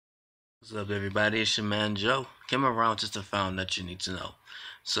What's up, everybody? It's your man Joe. Came around just to found that you need to know.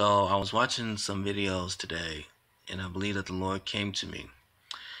 So I was watching some videos today, and I believe that the Lord came to me.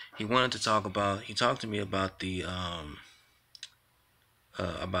 He wanted to talk about. He talked to me about the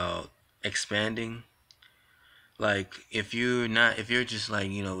about expanding. Like if you're just like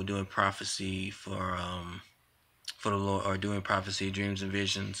doing prophecy for the Lord, or doing prophecy, dreams, and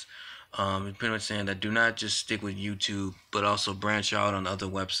visions. It's pretty much saying that do not just stick with YouTube, but also branch out on other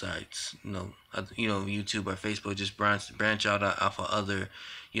websites. YouTube or Facebook. Just branch out off of other,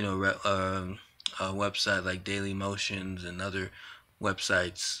 website like Daily Motions and other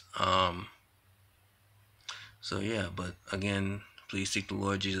websites. So yeah, but again, please seek the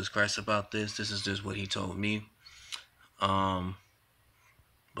Lord Jesus Christ about this. This is just what He told me. Um,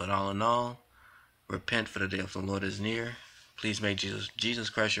 but all in all, repent, for the day of the Lord is near. Please make Jesus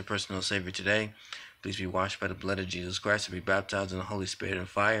Christ your personal Savior today. Please be washed by the blood of Jesus Christ and be baptized in the Holy Spirit and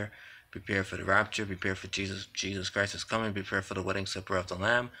fire. Prepare for the rapture. Prepare for Jesus Christ is coming. Prepare for the wedding supper of the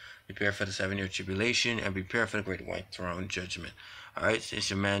Lamb. Prepare for the 7-year tribulation. And prepare for the great white throne judgment. Alright, it's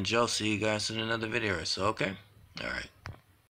your man Joe. See you guys in another video. So, okay? Alright.